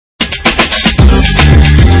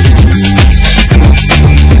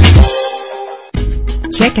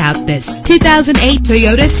Check out this 2008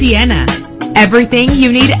 Toyota Sienna. Everything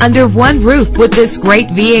you need under one roof with this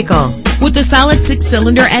great vehicle. With a solid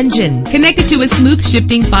 6-cylinder engine connected to a smooth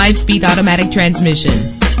shifting 5-speed automatic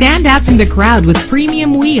transmission. Stand out from the crowd with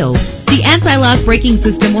premium wheels. The anti-lock braking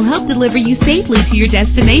system will help deliver you safely to your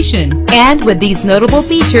destination. And with these notable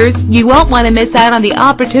features, you won't want to miss out on the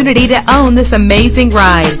opportunity to own this amazing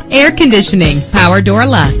ride. Air conditioning, power door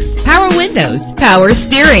locks, power windows, power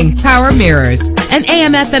steering, power mirrors, an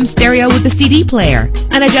AM/FM stereo with a CD player,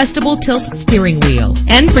 an adjustable tilt steering wheel.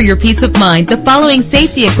 And for your peace of mind, the following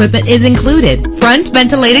safety equipment is included: front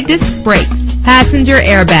ventilated disc brakes, passenger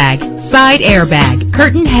airbag, side airbag,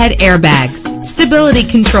 curtain head airbags, stability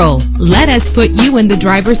control. Let us put you in the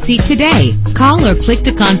driver's seat today. Call or click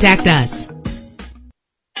to contact us.